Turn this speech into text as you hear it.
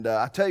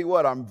I tell you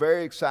what, I'm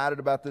very excited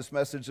about this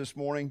message this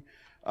morning.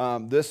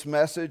 This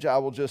message, I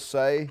will just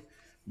say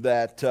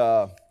that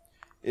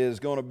is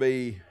going to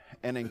be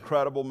an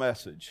incredible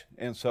message.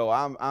 And so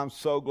I'm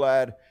so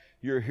glad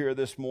you're here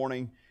this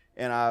morning,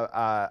 and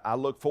I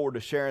look forward to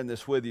sharing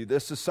this with you.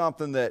 This is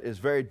something that is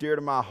very dear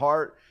to my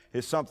heart.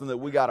 It's something that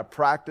we got to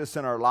practice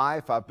in our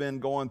life. I've been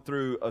going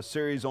through a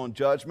series on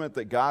judgment,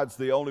 that God's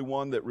the only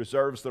one that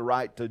reserves the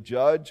right to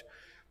judge,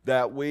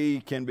 that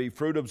we can be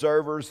fruit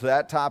observers,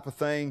 that type of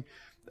thing.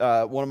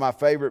 One of my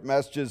favorite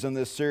messages in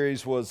this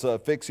series was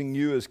fixing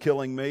you is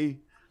killing me,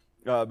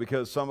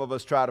 because some of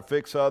us try to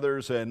fix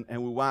others and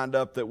we wind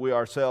up that we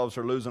ourselves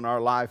are losing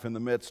our life in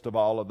the midst of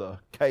all of the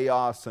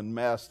chaos and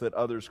mess that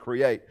others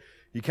create.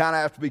 You kind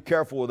of have to be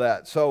careful with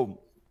that.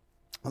 So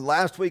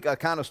last week I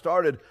kind of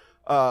started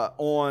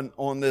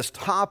on this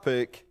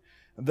topic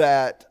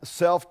that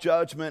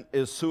self-judgment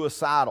is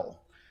suicidal.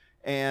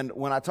 And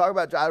when I talk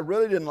about, I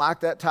really didn't like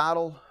that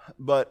title,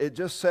 but it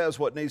just says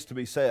what needs to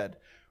be said.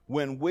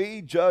 When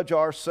we judge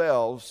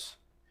ourselves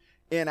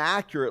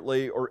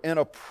inaccurately or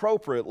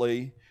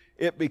inappropriately,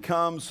 it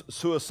becomes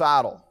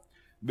suicidal,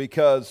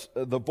 because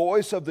the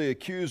voice of the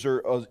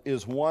accuser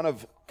is one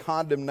of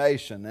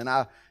condemnation. And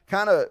I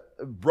kind of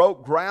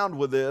broke ground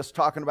with this,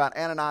 talking about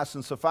Ananias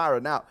and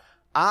Sapphira. Now,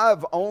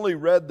 I've only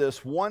read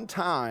this one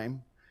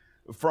time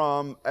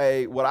from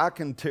what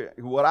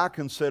I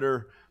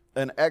consider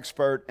an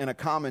expert in a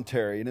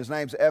commentary, and his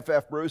name's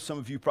F.F. Bruce. Some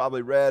of you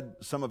probably read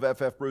some of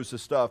F.F.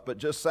 Bruce's stuff, but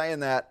just saying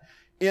that,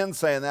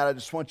 I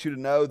just want you to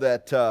know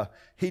that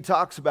he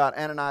talks about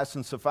Ananias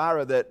and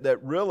Sapphira, that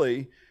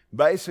really,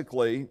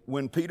 basically,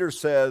 when Peter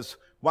says,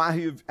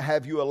 why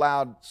have you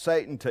allowed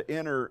Satan to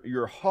enter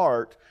your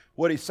heart,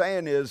 what he's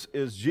saying is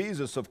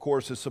Jesus, of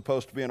course, is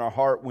supposed to be in our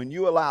heart. When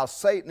you allow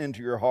Satan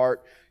into your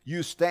heart,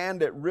 you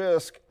stand at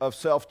risk of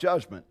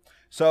self-judgment.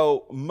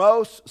 So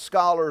most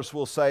scholars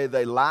will say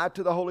they lied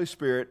to the Holy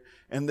Spirit,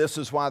 and this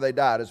is why they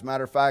died. As a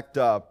matter of fact,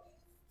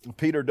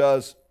 Peter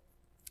does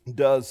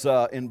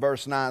in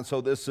verse 9.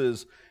 So this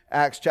is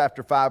Acts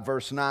chapter 5,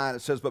 verse 9.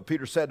 It says, but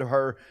Peter said to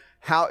her,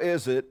 how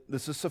is it,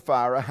 this is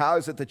Sapphira, how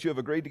is it that you have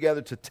agreed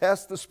together to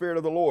test the Spirit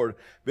of the Lord?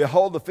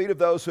 Behold, the feet of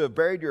those who have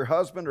buried your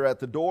husband are at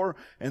the door,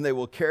 and they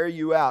will carry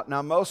you out.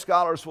 Now, most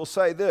scholars will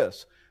say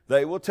this.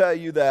 They will tell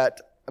you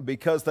that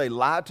because they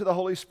lied to the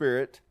Holy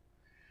Spirit,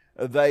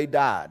 they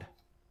died.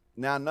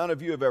 Now, none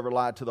of you have ever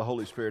lied to the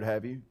Holy Spirit,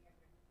 have you?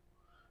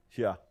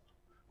 Yeah,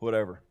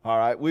 whatever. All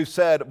right, we've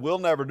said we'll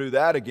never do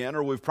that again,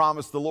 or we've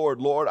promised the Lord,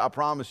 Lord, I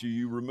promise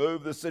you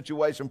remove this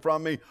situation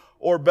from me,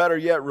 or better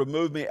yet,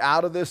 remove me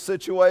out of this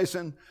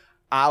situation.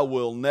 I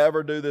will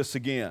never do this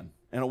again.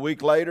 And a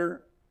week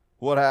later,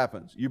 what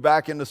happens? You're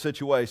back in the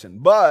situation.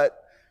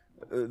 But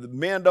the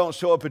men don't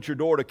show up at your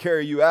door to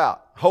carry you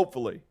out,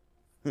 hopefully.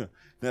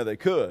 Now, they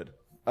could.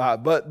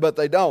 But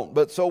they don't.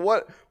 But so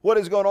what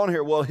is going on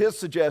here? Well, his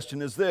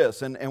suggestion is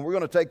this, and we're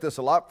going to take this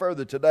a lot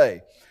further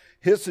today.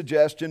 His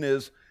suggestion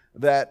is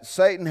that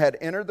Satan had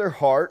entered their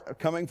heart.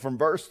 Coming from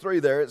verse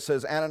 3 there, it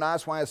says,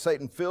 Ananias, why has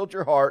Satan filled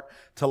your heart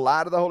to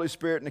lie to the Holy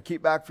Spirit and to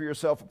keep back for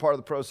yourself a part of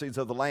the proceeds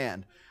of the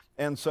land?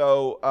 And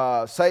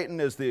so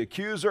Satan is the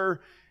accuser.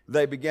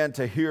 They began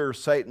to hear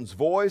Satan's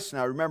voice.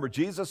 Now remember,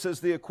 Jesus is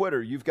the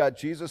acquitter. You've got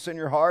Jesus in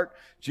your heart.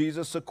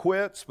 Jesus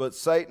acquits, but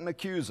Satan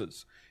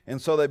accuses. And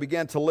so they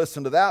began to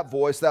listen to that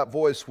voice. That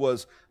voice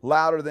was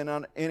louder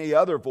than any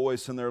other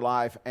voice in their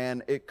life,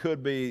 and it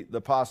could be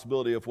the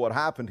possibility of what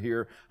happened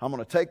here. I'm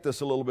going to take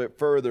this a little bit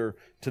further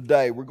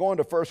today. We're going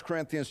to 1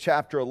 Corinthians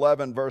chapter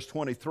 11, verse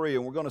 23,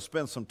 and we're going to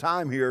spend some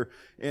time here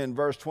in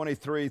verse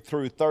 23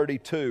 through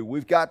 32.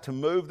 We've got to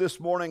move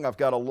this morning. I've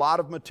got a lot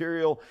of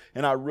material,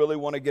 and I really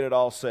want to get it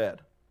all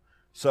said.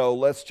 So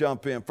let's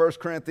jump in. 1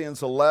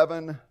 Corinthians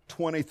 11,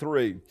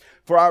 23.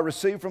 For I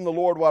received from the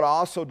Lord what I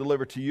also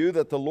delivered to you,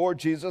 that the Lord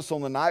Jesus,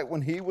 on the night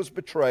when he was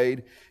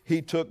betrayed,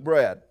 he took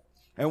bread.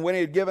 And when he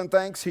had given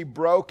thanks, he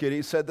broke it.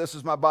 He said, this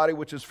is my body,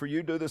 which is for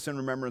you. Do this in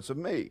remembrance of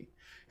me.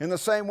 In the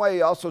same way,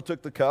 he also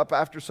took the cup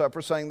after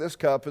supper, saying, this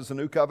cup is the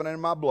new covenant in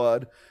my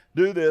blood.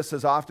 Do this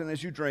as often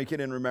as you drink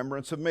it in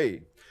remembrance of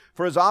me.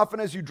 For as often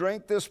as you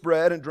drink this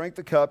bread and drink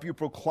the cup, you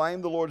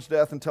proclaim the Lord's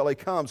death until he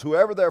comes.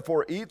 Whoever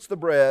therefore eats the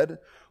bread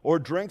or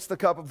drinks the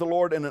cup of the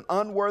Lord in an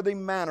unworthy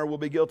manner will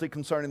be guilty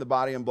concerning the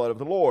body and blood of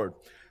the Lord.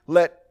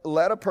 Let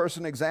a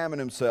person examine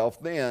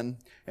himself then,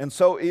 and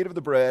so eat of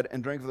the bread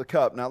and drink of the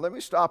cup. Now let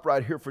me stop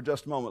right here for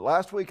just a moment.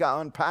 Last week I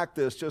unpacked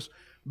this, just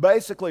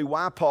basically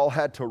why Paul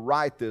had to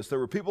write this. There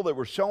were people that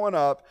were showing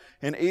up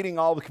and eating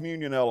all the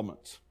communion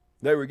elements.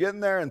 They were getting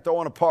there and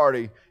throwing a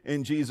party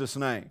in Jesus'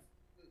 name.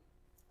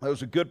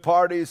 Those are good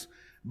parties,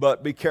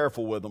 but be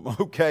careful with them,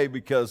 okay,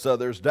 because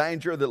there's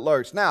danger that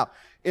lurks. Now,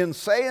 in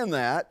saying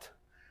that,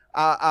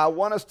 I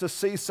want us to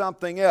see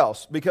something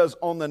else, because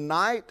on the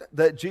night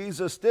that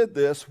Jesus did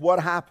this, what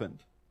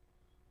happened?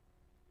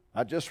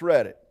 I just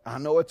read it. I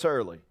know it's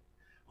early.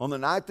 On the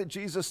night that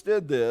Jesus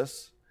did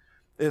this,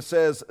 it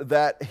says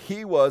that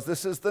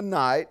this is the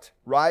night,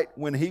 right,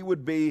 when he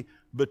would be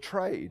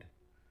betrayed.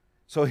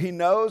 So he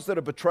knows that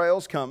a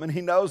betrayal's coming.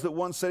 He knows that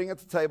one sitting at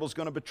the table is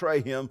going to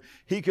betray him.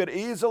 He could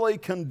easily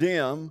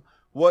condemn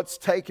what's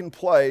taken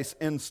place.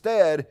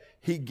 Instead,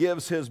 he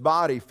gives his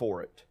body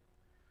for it.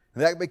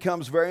 And that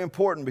becomes very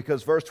important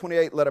because verse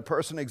 28, let a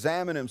person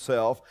examine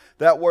himself.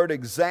 That word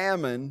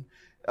examine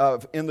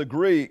in the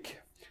Greek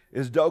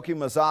is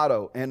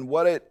dokimazo. And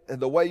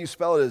the way you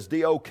spell it is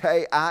D-O-K-I-M-A-D-Z-O.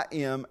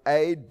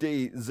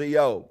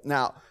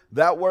 Now,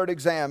 that word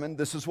examine,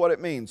 this is what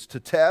it means. To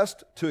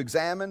test, to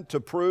examine, to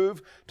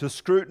prove, to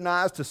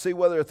scrutinize, to see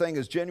whether a thing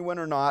is genuine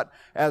or not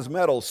as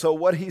metals. So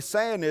what he's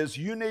saying is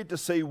you need to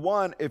see,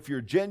 one, if you're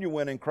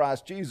genuine in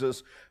Christ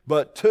Jesus,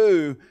 but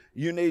two,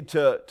 you need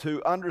to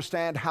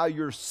understand how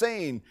you're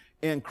seen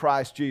in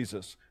Christ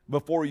Jesus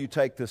before you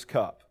take this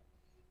cup.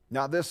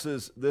 Now this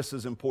is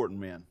important,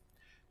 men,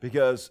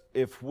 because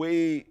if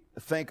we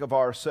think of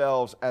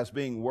ourselves as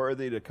being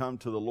worthy to come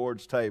to the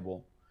Lord's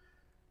table,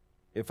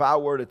 if I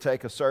were to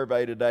take a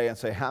survey today and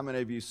say, how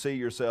many of you see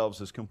yourselves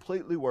as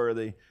completely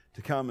worthy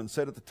to come and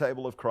sit at the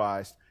table of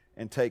Christ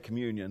and take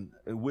communion,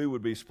 we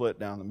would be split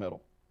down the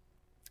middle.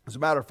 As a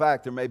matter of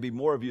fact, there may be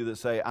more of you that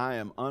say, I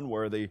am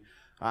unworthy.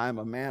 I am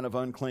a man of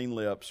unclean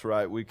lips,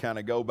 right? We kind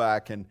of go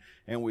back and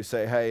we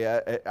say, hey,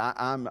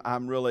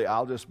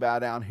 I'll just bow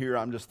down here.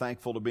 I'm just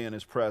thankful to be in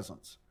His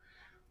presence.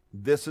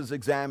 This is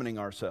examining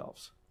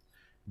ourselves.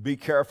 Be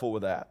careful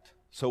with that.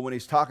 So when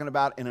he's talking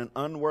about in an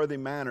unworthy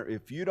manner,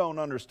 if you don't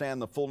understand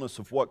the fullness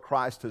of what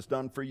Christ has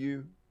done for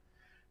you,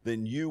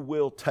 then you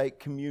will take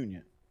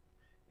communion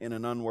in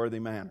an unworthy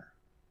manner.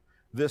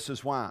 This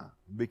is why.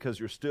 Because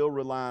you're still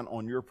relying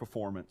on your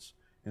performance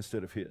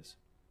instead of His. Does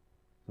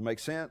that make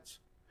sense?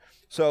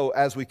 So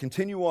as we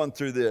continue on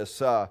through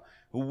this,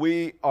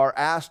 we are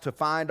asked to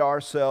find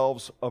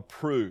ourselves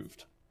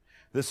approved.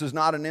 This is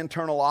not an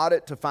internal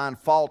audit to find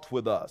fault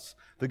with us.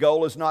 The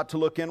goal is not to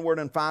look inward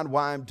and find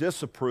why I'm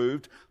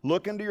disapproved.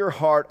 Look into your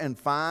heart and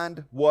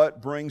find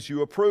what brings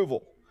you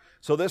approval.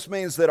 So this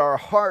means that our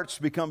hearts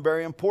become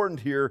very important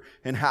here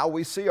in how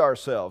we see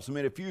ourselves. I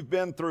mean, if you've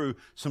been through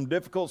some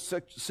difficult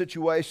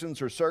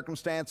situations or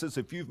circumstances,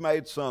 if you've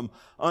made some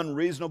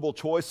unreasonable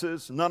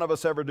choices, none of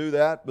us ever do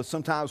that, but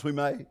sometimes we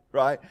may,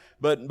 right?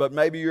 But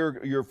maybe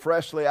you're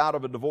freshly out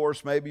of a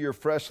divorce, maybe you're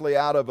freshly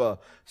out of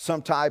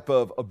some type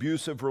of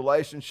abusive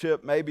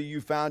relationship, maybe you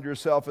found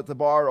yourself at the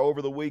bar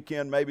over the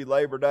weekend, maybe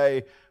Labor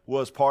Day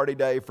was party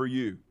day for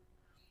you.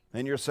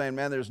 And you're saying,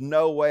 man, there's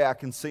no way I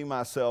can see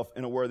myself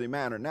in a worthy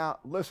manner. Now,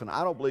 listen,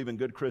 I don't believe in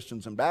good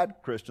Christians and bad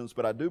Christians,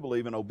 but I do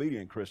believe in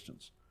obedient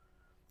Christians.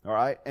 All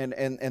right?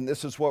 And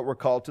this is what we're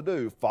called to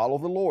do. Follow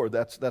the Lord.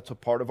 That's a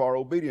part of our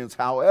obedience.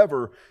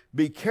 However,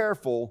 be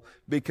careful,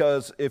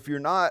 because if you're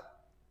not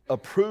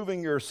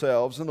approving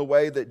yourselves in the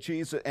way that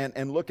Jesus,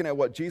 and looking at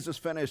what Jesus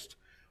finished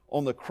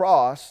on the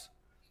cross,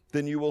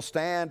 then you will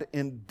stand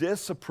in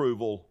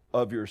disapproval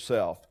of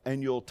yourself,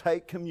 and you'll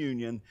take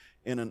communion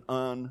in an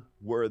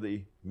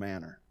unworthy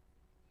manner.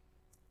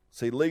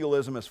 See,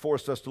 legalism has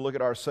forced us to look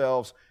at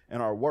ourselves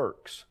and our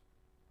works.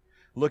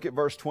 Look at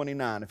verse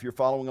 29 if you're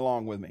following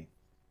along with me.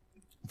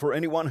 For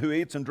anyone who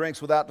eats and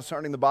drinks without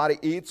discerning the body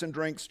eats and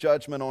drinks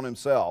judgment on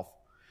himself.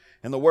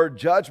 And the word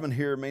judgment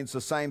here means the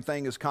same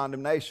thing as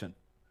condemnation.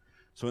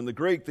 So in the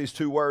Greek, these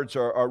two words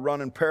are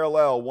running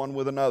parallel one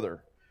with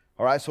another.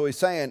 All right, so he's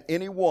saying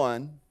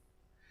anyone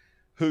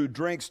who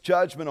drinks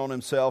judgment on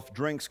himself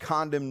drinks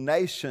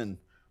condemnation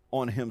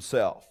on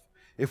himself.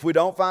 If we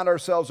don't find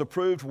ourselves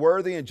approved,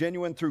 worthy, and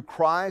genuine through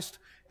Christ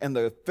and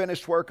the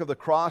finished work of the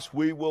cross,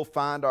 we will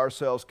find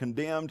ourselves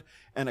condemned,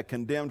 and a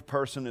condemned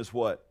person is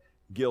what?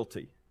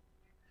 Guilty.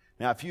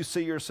 Now, if you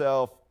see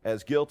yourself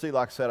as guilty,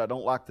 like I said, I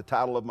don't like the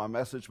title of my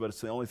message, but it's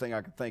the only thing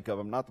I can think of.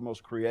 I'm not the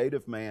most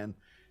creative man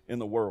in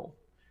the world.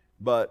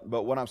 But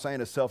what I'm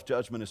saying is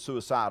self-judgment is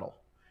suicidal.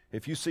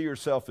 If you see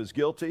yourself as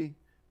guilty,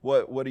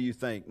 what do you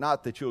think?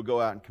 Not that you'll go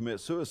out and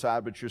commit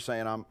suicide, but you're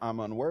saying I'm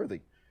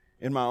unworthy.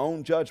 In my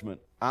own judgment,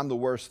 I'm the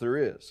worst there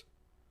is.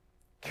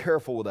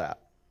 Careful with that.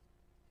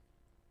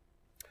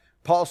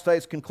 Paul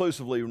states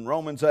conclusively in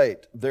Romans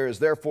 8, there is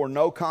therefore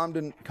no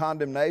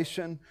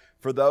condemnation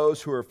for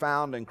those who are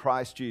found in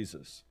Christ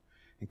Jesus.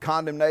 And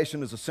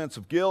condemnation is a sense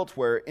of guilt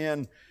where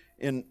in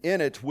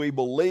it we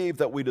believe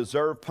that we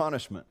deserve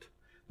punishment.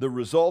 The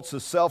results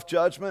is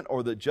self-judgment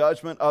or the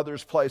judgment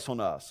others place on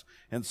us.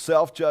 And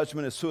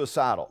self-judgment is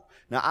suicidal.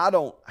 Now, I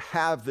don't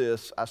have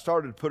this. I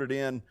started to put it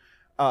in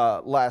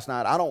last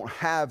night. I don't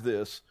have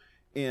this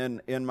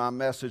in my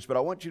message, but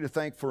I want you to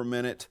think for a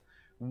minute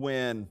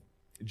when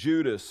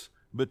Judas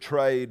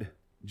betrayed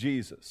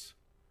Jesus.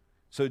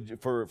 So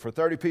for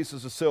 30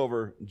 pieces of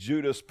silver,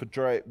 Judas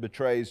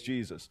betrays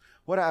Jesus.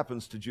 What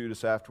happens to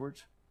Judas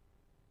afterwards?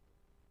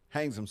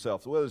 Hangs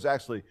himself. Well, there's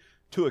actually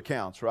two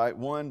accounts, right?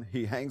 One,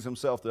 he hangs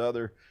himself. The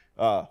other,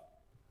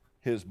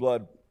 his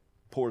blood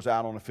pours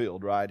out on the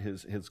field, right?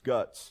 His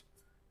guts,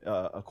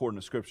 according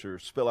to Scripture,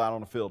 spill out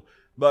on the field.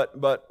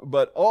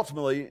 But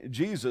ultimately,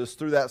 Judas,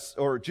 through that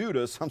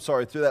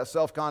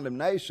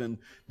self-condemnation,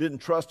 didn't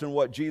trust in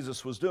what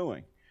Jesus was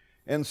doing.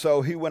 And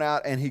so he went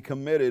out and he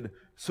committed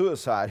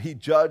suicide. He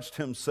judged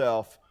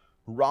himself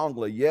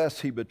wrongly.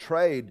 Yes, he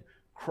betrayed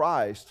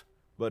Christ,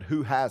 but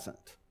who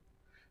hasn't?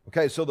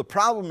 Okay, so the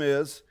problem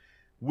is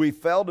we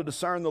fail to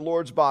discern the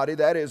Lord's body.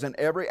 That is, in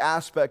every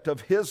aspect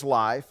of His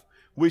life,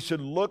 we should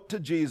look to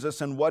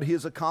Jesus and what He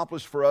has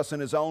accomplished for us in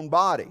His own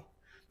body.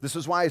 This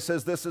is why He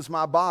says, this is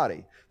my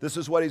body. This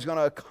is what He's going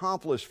to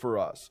accomplish for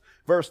us.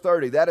 Verse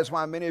 30, that is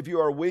why many of you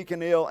are weak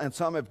and ill, and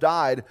some have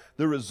died.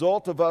 The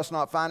result of us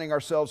not finding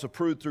ourselves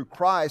approved through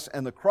Christ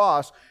and the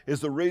cross is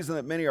the reason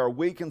that many are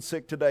weak and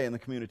sick today in the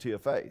community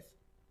of faith.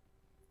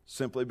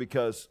 Simply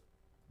because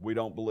we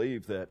don't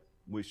believe that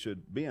we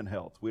should be in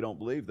health. We don't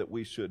believe that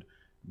we should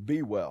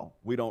be well.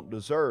 We don't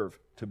deserve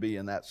to be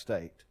in that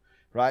state.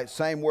 Right?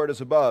 Same word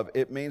as above.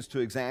 It means to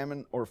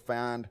examine or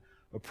find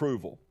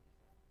approval.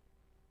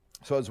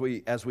 So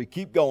as we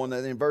keep going,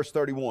 then in verse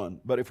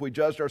 31, but if we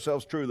judged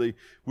ourselves truly,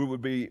 we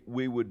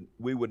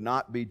would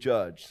not be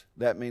judged.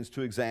 That means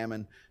to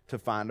examine, to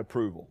find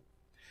approval.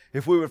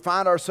 If we would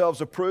find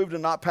ourselves approved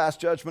and not pass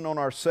judgment on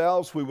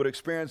ourselves, we would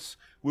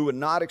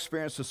not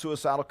experience the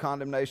suicidal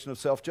condemnation of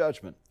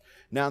self-judgment.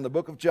 Now in the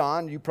book of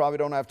John, you probably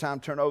don't have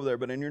time to turn over there,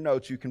 but in your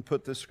notes you can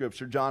put this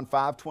scripture, John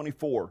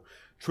 5:24.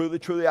 Truly,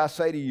 truly I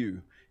say to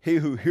you, he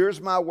who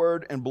hears my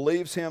word and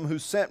believes Him who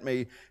sent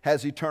me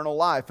has eternal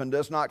life and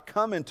does not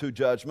come into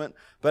judgment,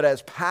 but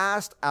has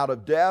passed out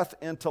of death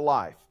into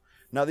life.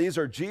 Now these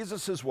are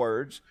Jesus'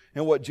 words,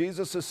 and what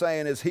Jesus is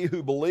saying is he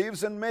who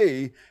believes in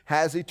me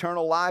has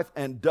eternal life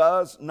and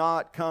does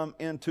not come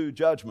into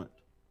judgment.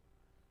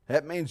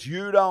 That means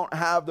you don't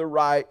have the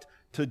right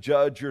to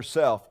judge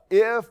yourself.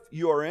 If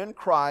you are in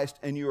Christ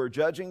and you are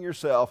judging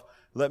yourself,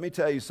 let me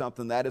tell you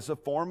something, that is a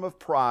form of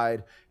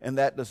pride, and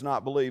that does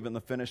not believe in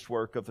the finished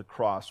work of the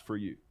cross for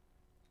you.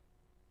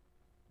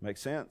 Make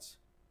sense?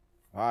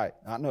 All right,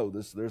 I know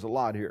there's a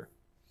lot here.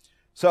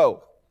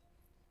 So,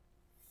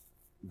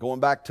 going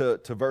back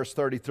to verse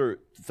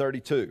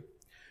 32.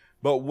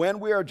 But when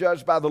we are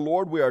judged by the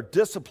Lord, we are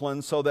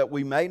disciplined so that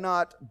we may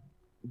not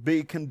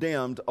be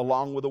condemned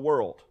along with the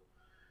world.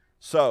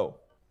 So,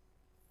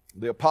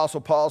 the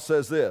Apostle Paul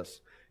says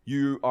this,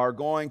 you are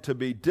going to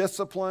be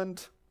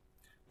disciplined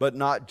but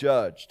not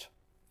judged.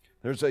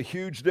 There's a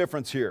huge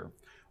difference here.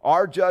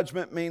 Our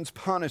judgment means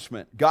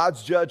punishment.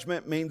 God's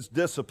judgment means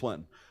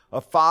discipline. A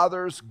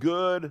father's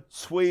good,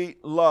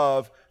 sweet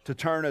love to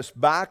turn us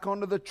back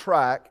onto the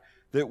track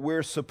that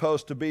we're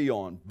supposed to be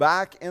on,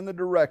 back in the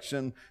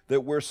direction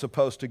that we're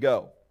supposed to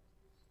go.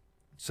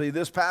 See,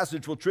 this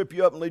passage will trip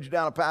you up and lead you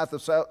down a path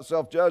of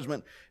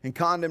self-judgment and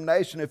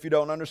condemnation if you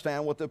don't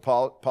understand what the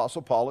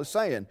Apostle Paul is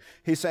saying.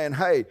 He's saying,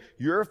 hey,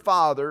 your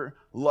Father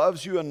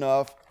loves you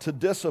enough to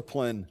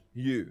discipline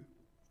you.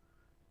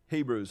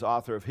 Hebrews,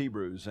 author of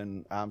Hebrews,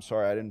 and I'm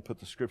sorry I didn't put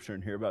the scripture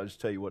in here, but I'll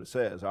just tell you what it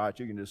says. All right,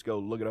 you can just go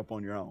look it up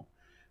on your own.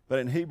 But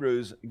in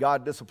Hebrews,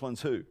 God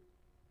disciplines who?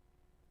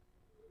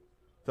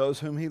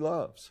 Those whom He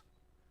loves.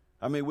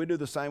 I mean, we do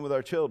the same with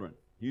our children.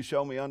 You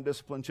show me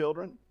undisciplined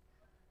children,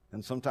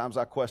 and sometimes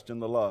I question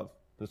the love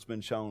that's been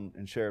shown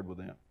and shared with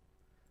them.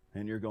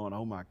 And you're going,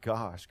 oh my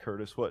gosh,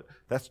 Curtis, what?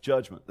 That's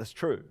judgment. That's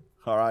true.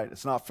 All right?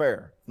 It's not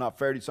fair. Not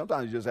fair to you.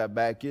 Sometimes you just have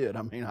bad kids.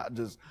 I mean,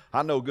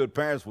 I know good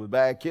parents with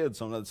bad kids.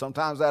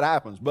 Sometimes that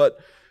happens. But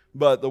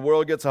the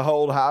world gets a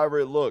hold however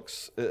it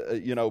looks,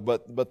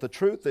 But the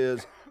truth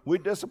is, we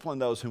discipline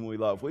those whom we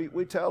love.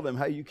 We tell them,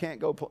 hey, you can't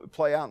go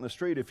play out in the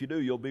street. If you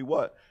do, you'll be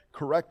what?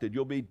 Corrected.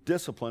 You'll be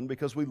disciplined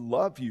because we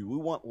love you. We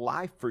want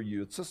life for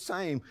you. It's the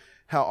same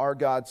how our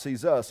God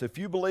sees us. If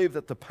you believe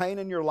that the pain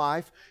in your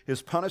life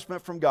is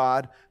punishment from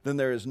God, then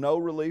there is no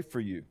relief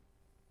for you.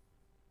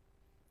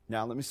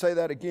 Now, let me say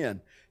that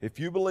again. If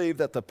you believe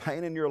that the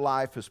pain in your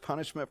life is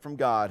punishment from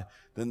God,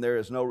 then there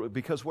is no,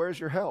 because where's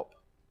your help?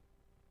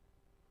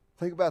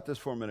 Think about this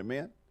for a minute,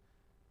 man.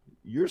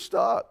 You're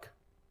stuck.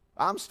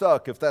 I'm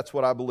stuck if that's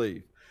what I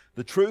believe.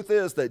 The truth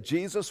is that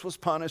Jesus was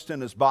punished in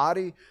His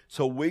body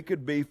so we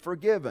could be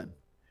forgiven.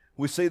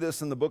 We see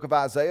this in the book of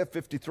Isaiah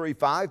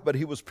 53:5. But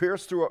He was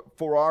pierced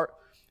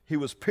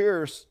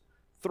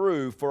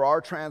through for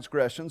our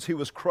transgressions. He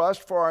was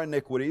crushed for our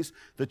iniquities.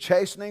 The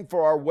chastening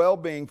for our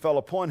well-being fell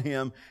upon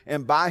Him,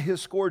 and by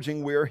His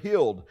scourging we are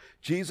healed.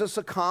 Jesus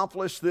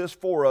accomplished this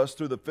for us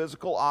through the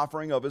physical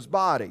offering of His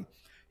body.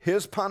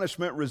 His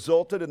punishment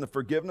resulted in the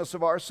forgiveness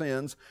of our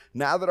sins.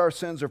 Now that our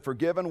sins are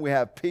forgiven, we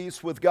have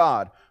peace with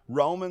God.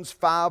 Romans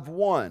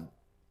 5:1.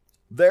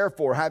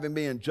 Therefore, having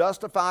been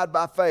justified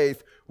by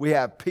faith, we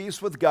have peace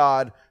with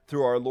God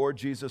through our Lord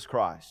Jesus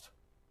Christ.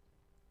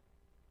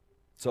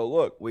 So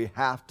look, we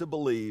have to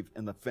believe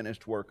in the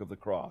finished work of the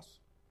cross.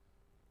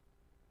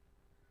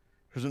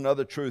 Here's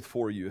another truth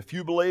for you. If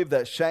you believe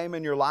that shame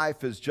in your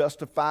life is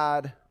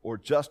justified or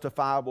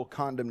justifiable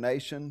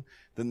condemnation,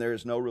 then there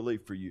is no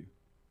relief for you.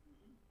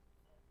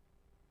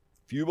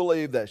 If you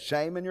believe that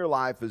shame in your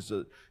life is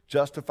a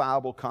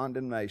justifiable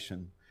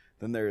condemnation,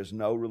 then there is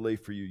no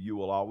relief for you. You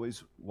will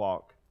always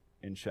walk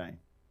in shame.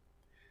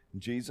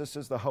 Jesus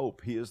is the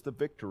hope. He is the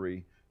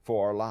victory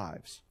for our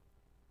lives.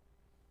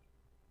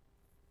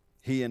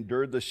 He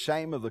endured the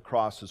shame of the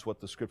cross, is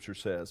what the Scripture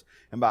says.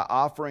 And by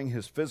offering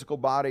His physical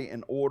body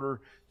in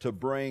order to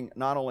bring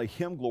not only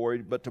Him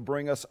glory, but to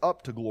bring us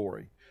up to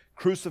glory.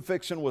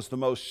 Crucifixion was the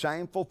most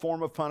shameful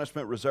form of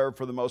punishment reserved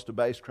for the most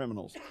debased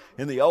criminals.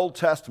 In the Old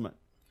Testament,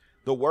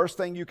 the worst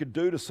thing you could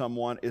do to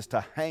someone is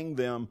to hang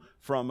them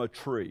from a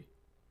tree.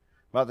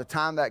 By the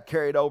time that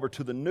carried over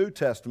to the New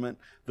Testament,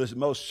 the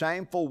most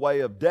shameful way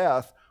of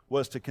death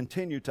was to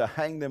continue to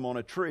hang them on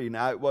a tree.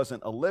 Now, it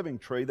wasn't a living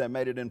tree. They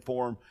made it in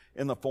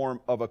the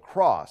form of a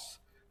cross.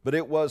 But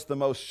it was the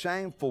most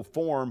shameful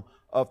form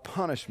of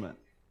punishment.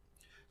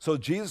 So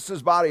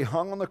Jesus' body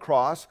hung on the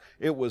cross.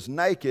 It was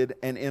naked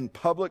and in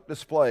public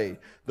display.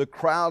 The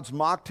crowds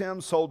mocked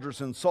him.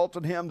 Soldiers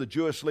insulted him. The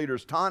Jewish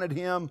leaders taunted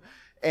him.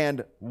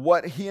 And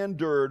what he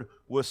endured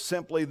was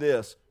simply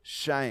this: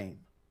 shame.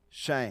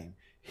 Shame.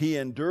 He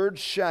endured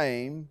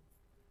shame,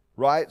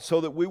 right,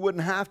 so that we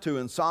wouldn't have to.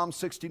 In Psalm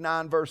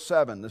 69, verse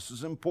 7, this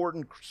is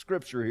important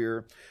scripture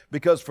here.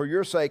 Because for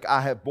your sake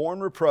I have borne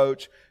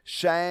reproach.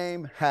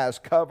 Shame has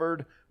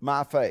covered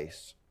my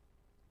face.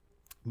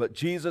 But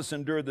Jesus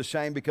endured the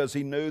shame because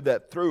he knew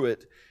that through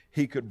it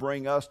he could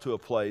bring us to a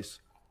place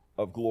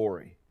of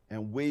glory.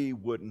 And we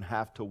wouldn't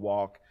have to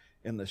walk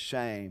in the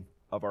shame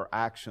of our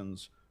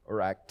actions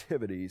or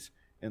activities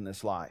in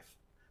this life.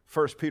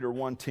 1 Peter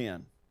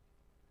 1:10.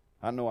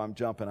 I know I'm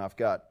jumping.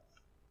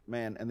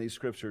 And these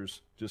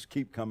scriptures just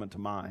keep coming to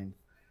mind.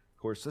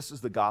 Of course, this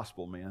is the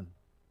gospel, man.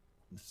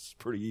 This is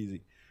pretty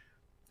easy.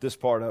 This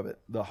part of it.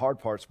 The hard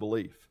part's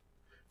belief.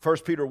 1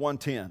 Peter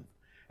 1:10.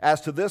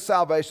 As to this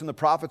salvation, the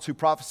prophets who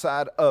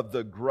prophesied of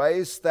the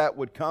grace that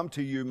would come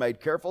to you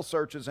made careful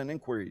searches and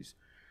inquiries,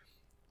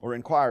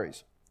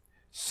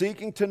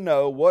 seeking to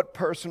know what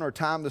person or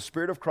time the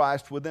Spirit of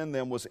Christ within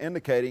them was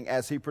indicating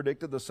as he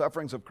predicted the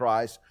sufferings of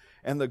Christ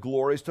and the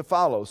glories to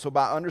follow. So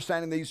by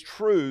understanding these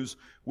truths,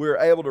 we're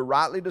able to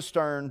rightly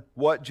discern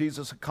what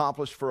Jesus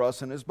accomplished for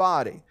us in his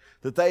body.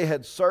 That they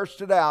had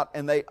searched it out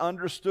and they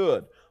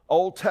understood.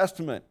 Old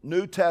Testament,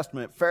 New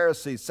Testament,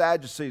 Pharisees,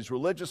 Sadducees,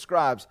 religious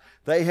scribes,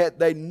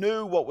 they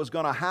knew what was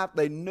going to happen.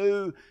 They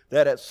knew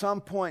that at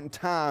some point in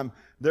time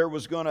there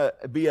was going to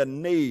be a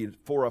need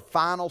for a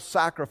final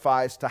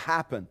sacrifice to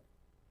happen.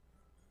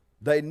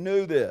 They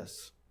knew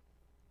this.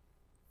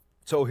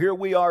 So here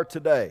we are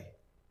today.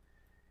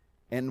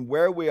 And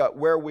where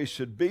we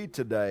should be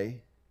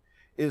today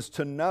is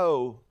to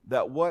know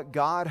that what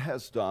God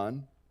has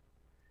done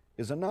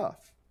is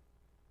enough.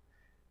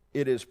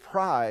 It is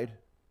pride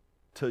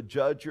to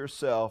judge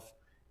yourself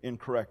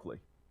incorrectly.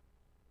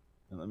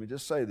 And let me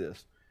just say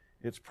this.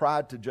 It's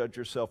pride to judge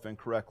yourself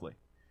incorrectly.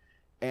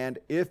 And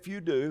if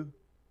you do,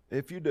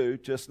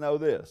 just know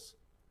this.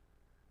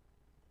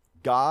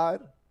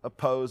 God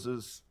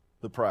opposes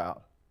the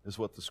proud, is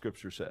what the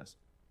scripture says.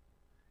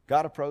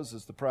 God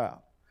opposes the proud.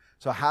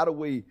 So how do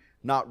we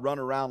not run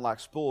around like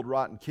spoiled,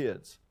 rotten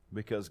kids?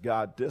 Because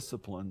God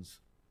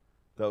disciplines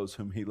those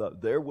whom he loves.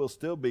 There will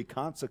still be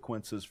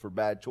consequences for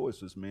bad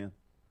choices, man.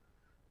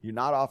 You're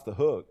not off the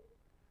hook.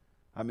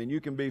 I mean, you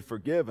can be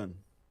forgiven,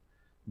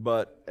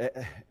 but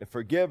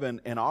forgiven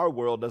in our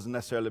world doesn't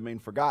necessarily mean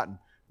forgotten.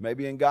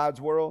 Maybe in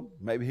God's world,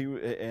 maybe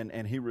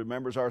he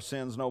remembers our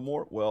sins no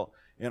more. Well,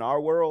 in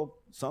our world,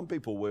 some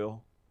people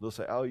will. They'll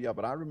say, oh yeah,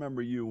 but I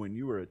remember you when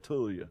you were at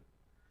Tulia,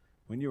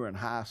 when you were in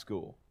high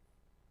school.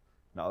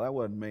 No, that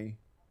wasn't me.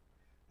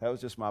 That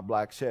was just my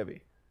black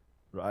Chevy,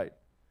 right?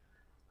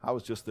 I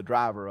was just the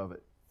driver of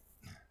it.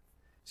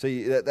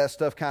 See, that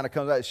stuff kind of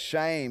comes out.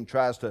 Shame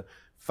tries to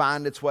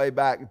find its way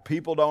back.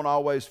 People don't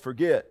always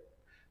forget.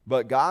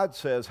 But God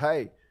says,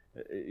 hey,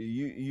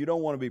 you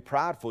don't want to be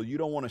prideful. You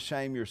don't want to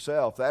shame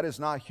yourself. That is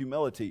not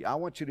humility. I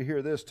want you to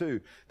hear this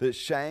too, that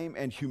shame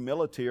and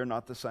humility are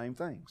not the same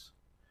things.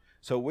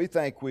 So we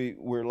think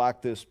we're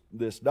like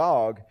this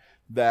dog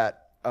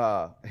that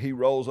he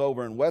rolls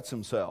over and wets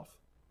himself.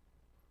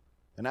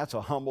 And that's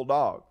a humble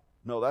dog.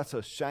 No, that's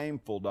a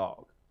shameful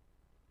dog.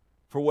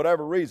 For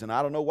whatever reason.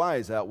 I don't know why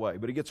he's that way.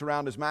 But he gets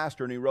around his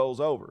master and he rolls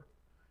over.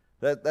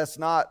 That's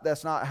not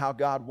how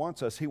God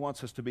wants us. He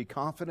wants us to be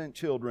confident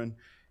children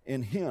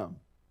in him.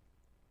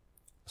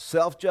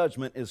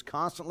 Self-judgment is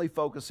constantly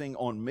focusing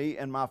on me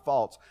and my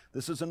faults.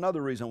 This is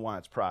another reason why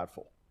it's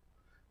prideful.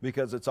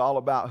 Because it's all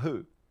about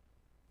who?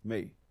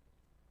 Me.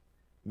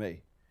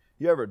 Me.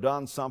 You ever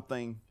done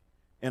something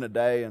in a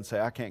day and say,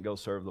 I can't go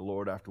serve the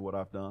Lord after what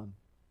I've done?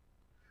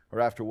 Or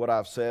after what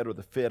I've said or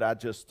the fit I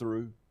just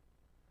threw?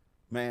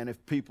 Man,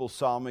 if people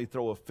saw me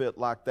throw a fit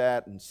like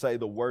that and say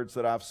the words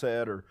that I've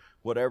said or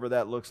whatever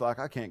that looks like,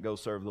 I can't go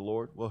serve the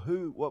Lord. Well,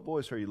 what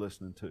voice are you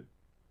listening to?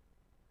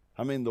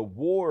 I mean, the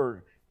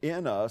war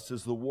in us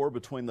is the war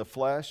between the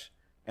flesh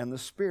and the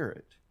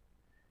spirit.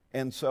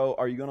 And so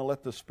are you going to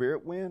let the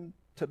spirit win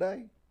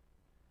today?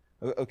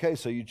 Okay,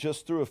 so you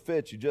just threw a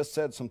fit. You just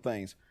said some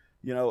things.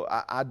 You know,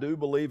 I do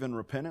believe in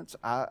repentance.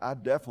 I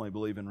definitely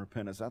believe in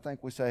repentance. I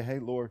think we say, hey,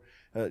 Lord,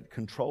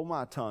 control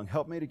my tongue.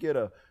 Help me to get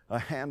a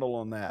handle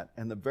on that.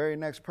 And the very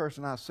next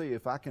person I see,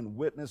 if I can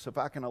witness, if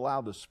I can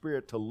allow the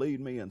Spirit to lead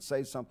me and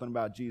say something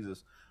about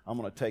Jesus, I'm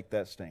going to take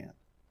that stand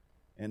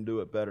and do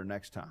it better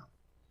next time.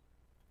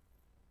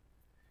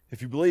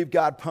 If you believe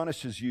God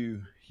punishes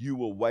you, you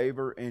will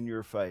waver in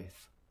your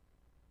faith.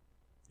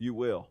 You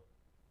will.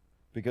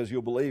 Because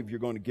you'll believe you're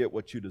going to get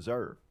what you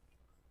deserve.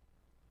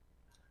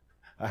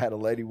 I had a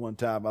lady one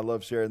time, I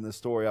love sharing this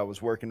story. I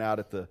was working out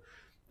at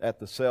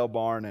the sale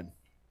barn, and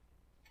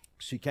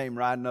she came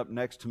riding up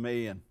next to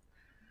me,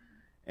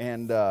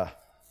 and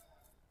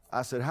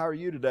I said, "How are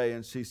you today?"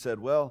 And she said,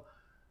 "Well,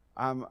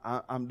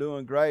 I'm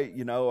doing great.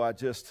 You know, I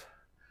just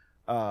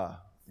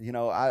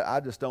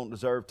I just don't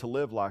deserve to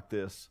live like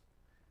this."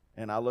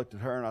 And I looked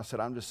at her and I said,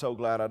 "I'm just so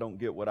glad I don't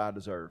get what I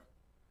deserve."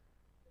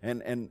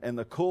 And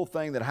the cool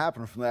thing that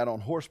happened from that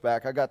on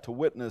horseback, I got to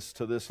witness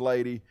to this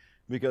lady,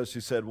 because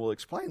she said, "Well,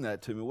 explain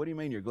that to me. What do you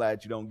mean you're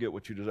glad you don't get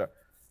what you deserve?"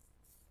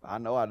 I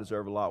know I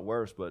deserve a lot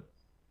worse, but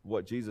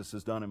what Jesus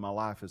has done in my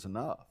life is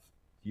enough.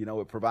 You know,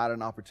 it provided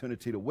an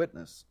opportunity to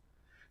witness.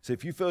 So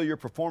if you feel your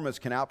performance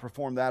can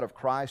outperform that of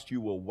Christ,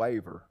 you will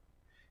waver.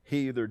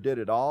 He either did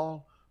it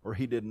all or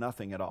he did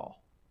nothing at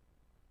all.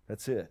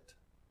 That's it.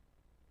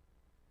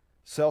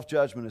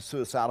 Self-judgment is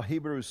suicidal.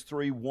 Hebrews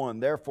 3:1,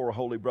 "Therefore,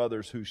 holy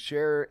brothers who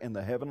share in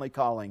the heavenly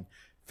calling,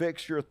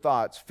 fix your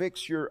thoughts,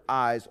 fix your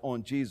eyes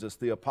on Jesus,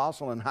 the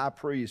apostle and high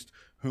priest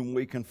whom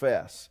we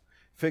confess."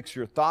 Fix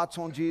your thoughts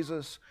on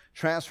Jesus.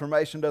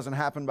 Transformation doesn't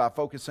happen by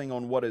focusing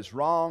on what is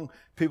wrong.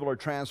 People are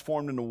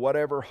transformed into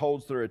whatever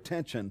holds their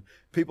attention.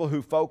 People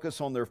who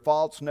focus on their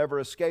faults never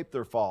escape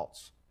their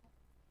faults.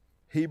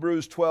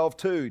 Hebrews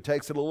 12:2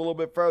 takes it a little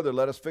bit further.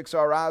 "Let us fix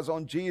our eyes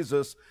on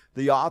Jesus,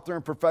 the author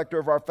and perfecter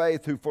of our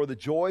faith, who for the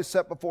joy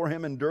set before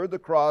him endured the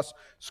cross,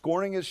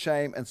 scorning its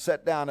shame, and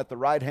sat down at the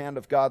right hand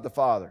of God the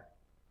Father."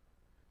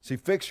 See,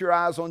 fix your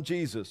eyes on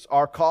Jesus.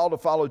 Our call to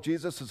follow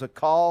Jesus is a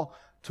call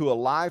to a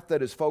life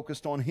that is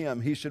focused on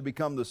Him. He should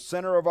become the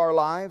center of our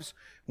lives.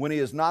 When He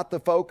is not the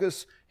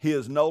focus, He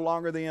is no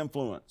longer the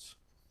influence.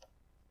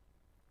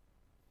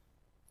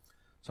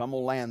 So I'm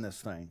going to land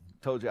this thing. I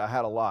told you I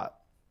had a lot.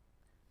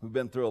 We've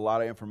been through a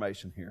lot of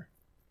information here.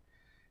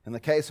 In the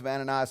case of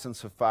Ananias and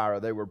Sapphira,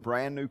 they were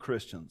brand new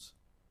Christians,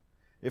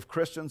 if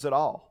Christians at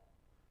all.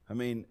 I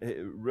mean,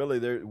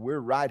 really, we're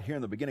right here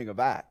in the beginning of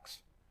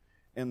Acts.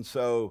 And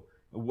so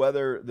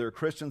whether they're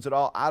Christians at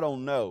all, I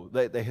don't know.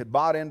 They had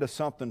bought into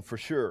something for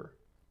sure.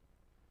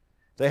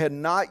 They had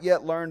not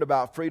yet learned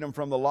about freedom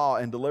from the law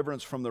and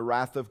deliverance from the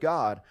wrath of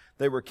God.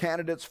 They were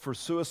candidates for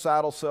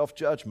suicidal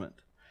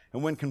self-judgment.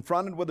 And when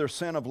confronted with their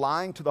sin of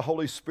lying to the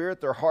Holy Spirit,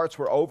 their hearts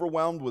were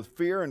overwhelmed with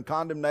fear and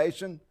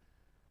condemnation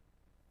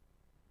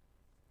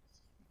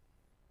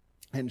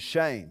and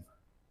shame.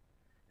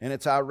 And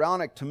it's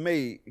ironic to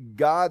me,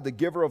 God, the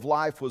giver of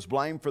life, was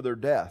blamed for their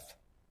death.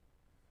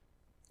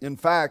 In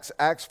fact,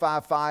 Acts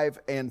 5:5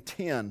 and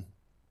 10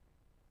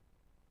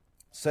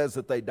 says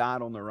that they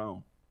died on their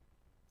own.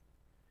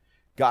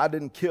 God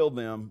didn't kill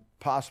them.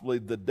 Possibly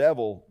the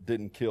devil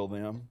didn't kill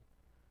them.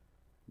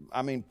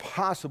 I mean,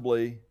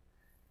 possibly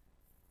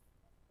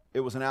it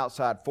was an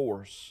outside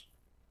force,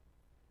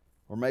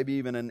 or maybe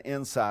even an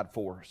inside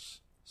force.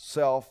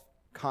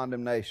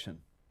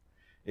 Self-condemnation.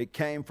 It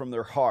came from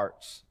their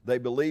hearts. They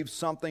believed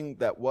something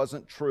that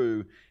wasn't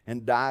true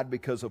and died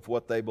because of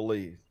what they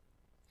believed.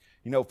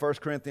 You know, 1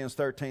 Corinthians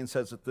 13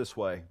 says it this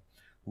way: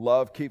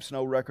 "Love keeps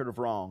no record of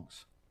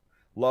wrongs.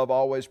 Love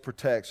always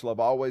protects. Love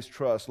always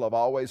trusts. Love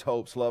always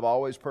hopes. Love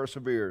always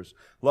perseveres.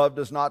 Love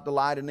does not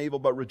delight in evil,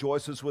 but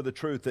rejoices with the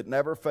truth. It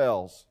never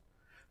fails."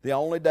 The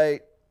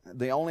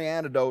only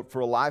antidote for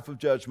a life of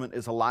judgment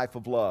is a life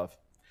of love.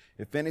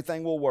 If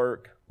anything will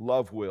work,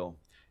 love will.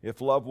 If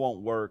love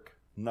won't work,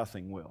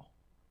 nothing will.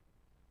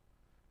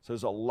 So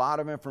there's a lot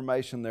of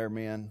information there,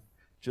 men.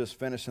 Just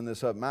finishing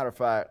this up. Matter of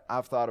fact,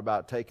 I've thought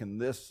about taking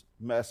this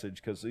message,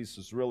 because this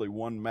is really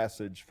one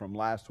message from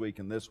last week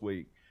and this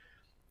week,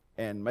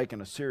 and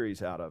making a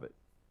series out of it,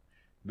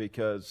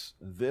 because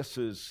this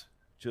is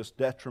just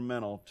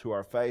detrimental to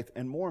our faith.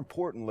 And more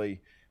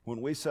importantly,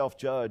 when we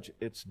self-judge,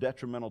 it's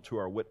detrimental to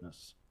our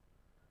witness.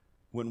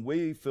 When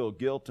we feel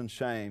guilt and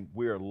shame,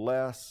 we are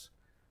less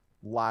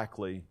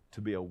likely to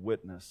be a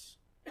witness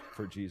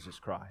for Jesus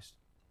Christ.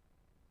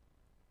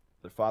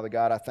 But Father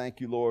God, I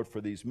thank you, Lord,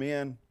 for these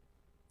men.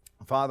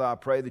 Father, I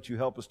pray that you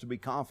help us to be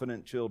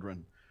confident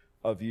children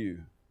of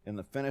you in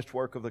the finished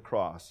work of the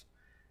cross.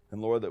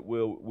 And Lord, that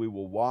we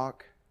will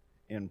walk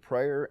in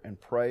prayer and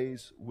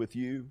praise with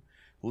you,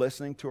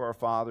 listening to our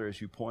Father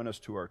as you point us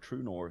to our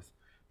true north,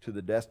 to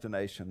the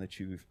destination that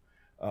you've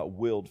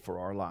willed for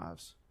our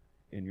lives.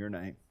 In your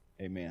name,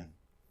 amen.